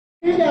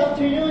Good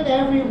afternoon,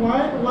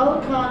 everyone.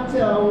 Welcome to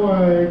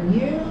our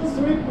news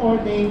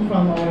reporting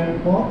from our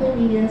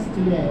multimedia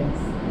students.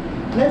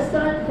 Let's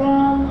start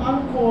from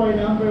encore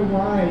number 1.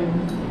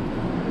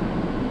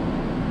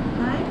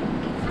 Hi.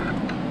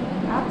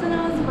 Good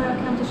afternoon.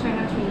 Welcome to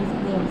China 3's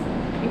news.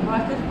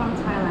 Reported from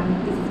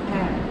Thailand. This is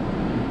Pan.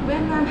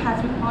 Vietnam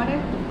has reported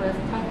the first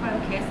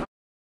confirmed case of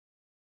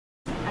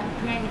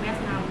in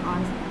Vietnam on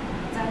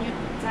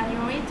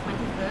January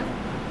 21st.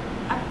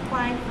 A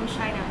flight from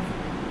China.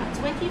 A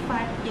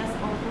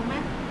 25-year-old woman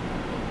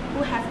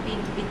who has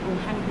been to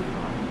Wuhan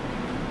before.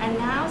 And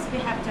now we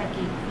have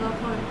Jackie,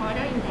 local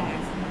reporter in there.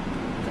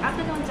 Good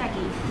afternoon,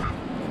 Jackie.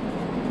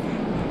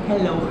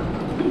 Hello.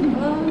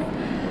 Hello.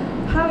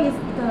 How is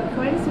the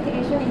current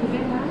situation in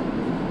Vietnam?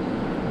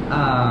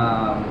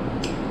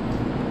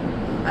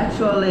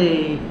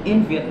 Actually,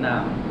 in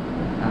Vietnam,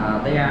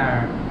 there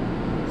are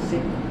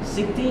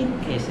 16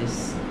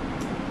 cases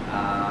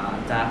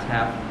that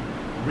have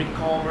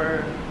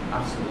recovered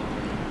absolutely.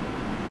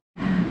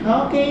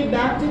 Okay,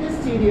 back to the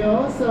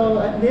studio.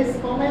 So at this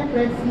moment,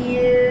 let's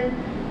hear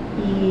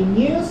the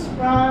news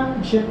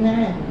from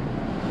Japan.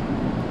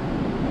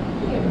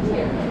 Yes,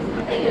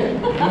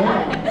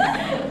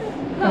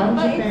 from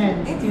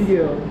Japan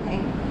studio.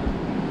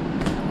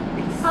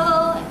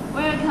 Hello,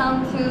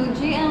 welcome to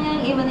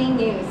GNN Evening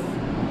News.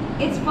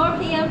 It's 4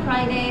 p.m.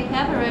 Friday,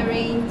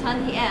 February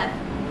 20th.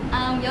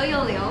 I'm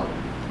Yo-Yo Liu.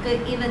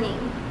 Good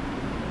evening.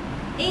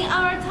 In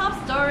our top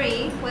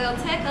story, we'll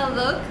take a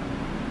look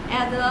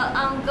at the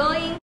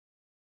ongoing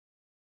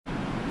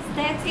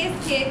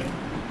statistic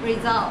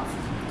results.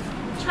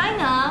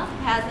 China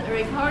has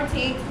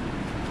reported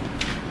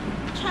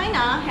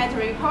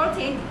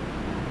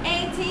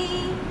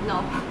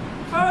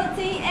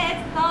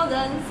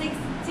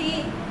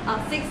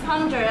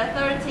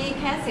 48,630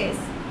 cases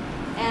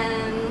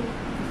and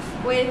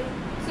with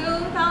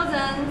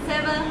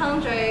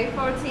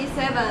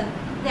 2,747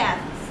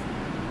 deaths.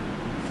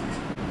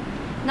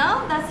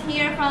 Now let's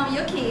hear from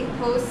Yuki,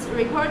 who's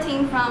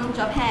reporting from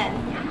Japan.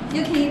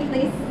 Yuki,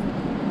 please.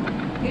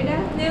 Good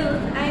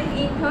afternoon. I'm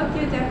in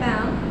Tokyo,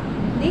 Japan.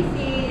 This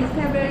is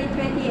February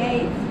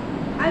 28th.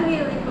 I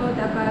will report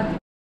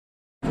about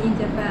in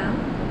Japan.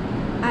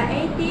 An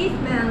 80th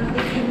man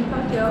lives in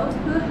Tokyo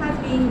who has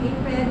been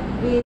infected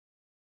with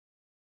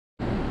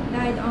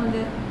died on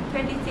the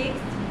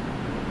 26th.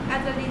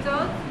 As a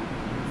result,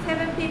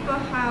 7 people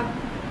have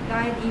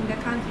died in the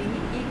country,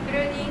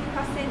 including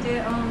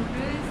passengers on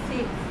cruise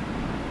ships.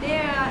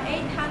 There are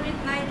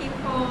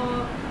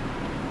 894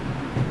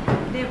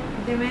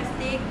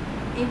 domestic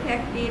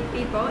infected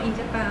people in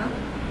Japan.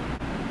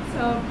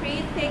 So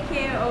please take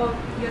care of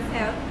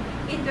yourself.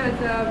 It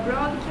was a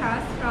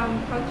broadcast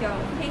from Tokyo.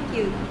 Thank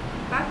you.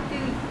 Back to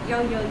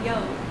Yo-Yo-Yo.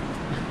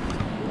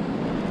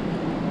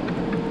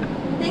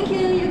 Thank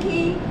you,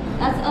 Yuki.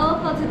 That's all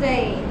for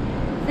today.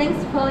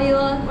 Thanks for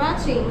your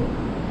watching.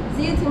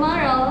 See you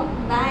tomorrow.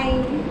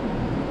 Bye.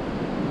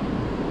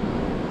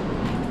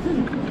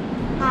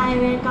 Hi,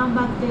 welcome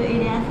back to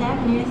IDEA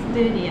CEBU News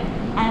Studio.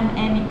 I'm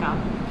Emika.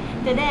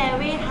 Today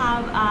we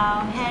have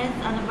a health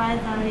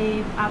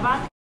advisory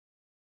about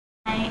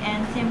signs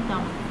and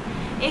symptoms.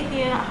 If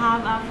you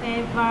have a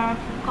fever,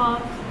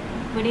 cough,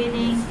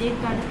 breathing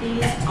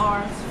difficulties,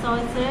 or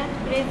sore throat,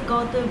 please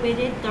go to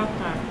visit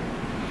doctor.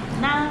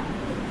 Now,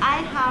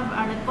 I have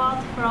a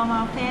report from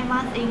a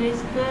famous English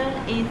school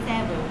in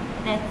Cebu.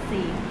 Let's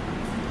see.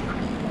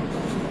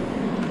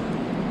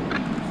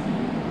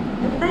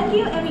 Thank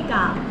you,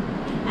 Erika.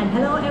 And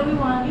hello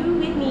everyone, you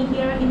with me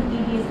here in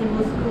IDEA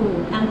CEBU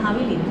School. I'm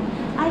Havilin.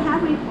 I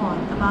have a report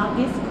about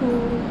this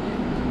school.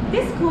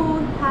 This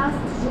school has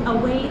a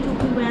way to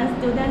prevent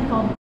students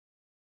from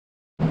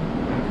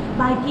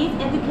by give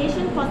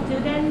education for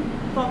students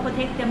for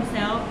protect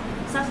themselves,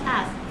 such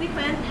as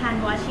frequent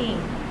hand washing,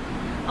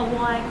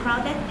 avoid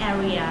crowded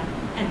area,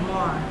 and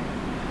more.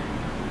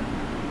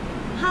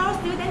 How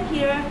students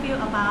here feel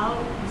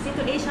about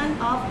situation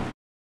of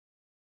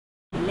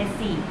let's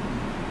see.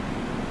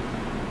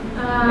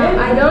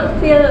 I don't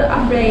feel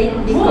afraid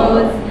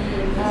because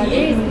there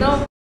is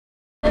no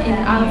in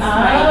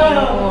outside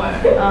anymore.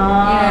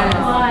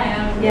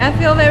 Yeah, I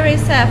feel very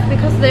safe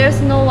because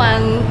there's no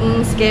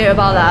one scared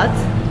about that,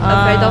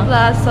 afraid of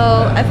that,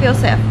 so I feel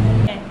safe.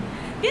 Okay.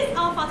 This is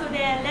all for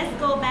today. Let's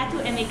go back to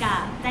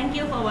America. Thank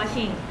you for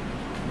watching.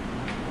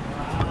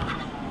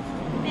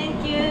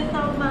 Thank you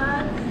so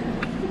much.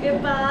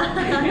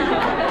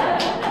 Goodbye.